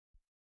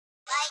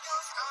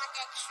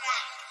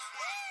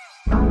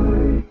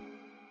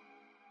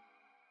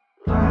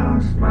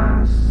Lost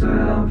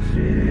myself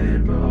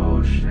in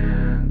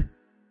motion.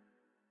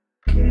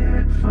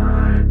 Can't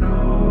find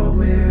no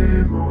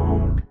way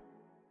home.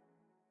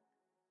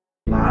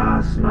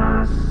 Lost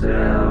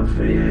myself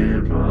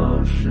in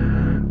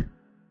motion.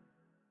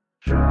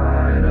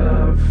 Try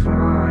to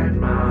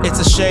find my. It's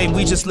a shame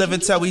we just live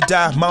until we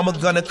die. Mama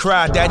gonna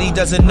cry, daddy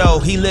doesn't know,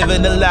 he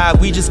living a lie.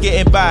 We just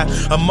getting by,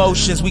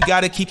 emotions we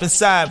gotta keep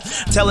inside.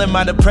 Telling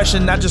my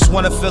depression I just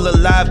wanna feel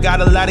alive. Got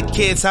a lot of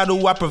kids, how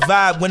do I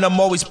provide when I'm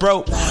always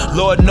broke?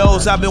 Lord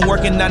knows I've been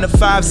working 9 to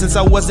 5 since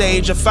I was the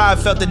age of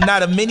 5. Felt the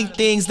night of many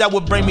things that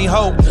would bring me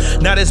hope.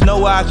 Now there's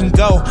nowhere I can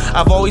go.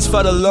 I've always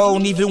felt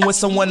alone, even with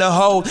someone to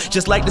hold.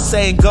 Just like the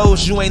saying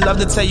goes, you ain't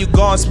loved until you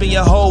gone. Spend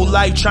your whole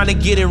life trying to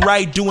get it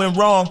right, doing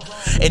wrong.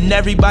 And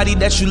everybody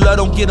that you love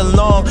don't get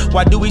along.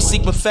 Why do we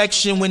seek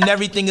perfection when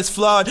everything is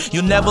flawed?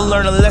 You'll never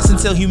learn a lesson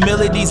till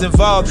humility's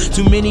involved.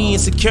 Too many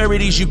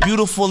insecurities, you're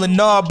beautiful and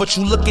all, but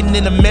you looking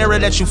in a mirror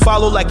that you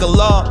follow like a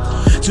law.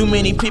 Too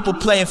many people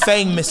playing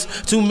famous.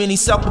 Too many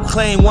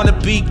self-proclaimed wanna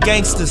be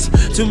gangsters.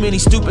 Too many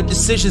stupid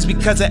decisions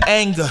because of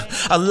anger.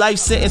 A life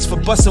sentence for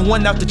busting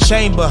one out the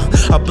chamber.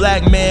 A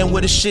black man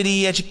with a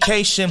shitty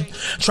education,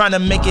 trying to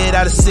make it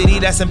out of city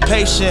that's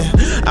impatient.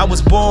 I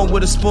was born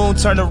with a spoon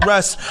turned to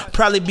rust.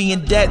 Probably be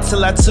in debt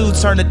till I too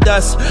turn to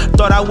dust.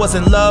 Thought I was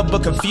in love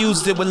but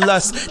confused it with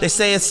lust. They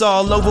say it's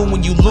all over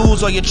when you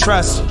lose all your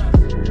trust.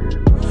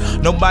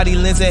 Nobody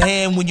lends a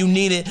hand when you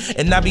need it,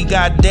 and I be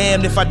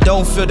goddamned if I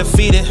don't feel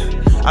defeated.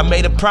 I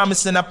made a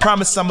promise and I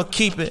promise I'ma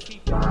keep it.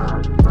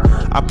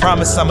 I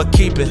promise I'ma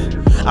keep it.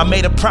 I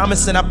made a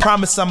promise and I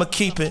promise I'ma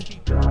keep it.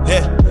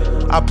 Yeah,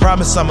 I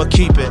promise I'ma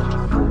keep it.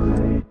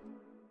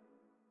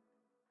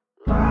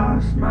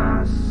 Lost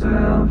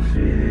myself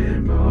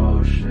in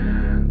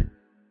motion.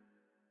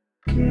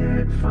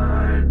 Can't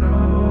find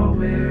no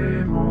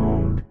way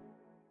home.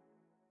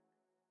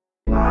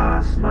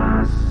 Lost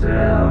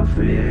myself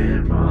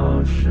in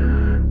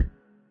motion.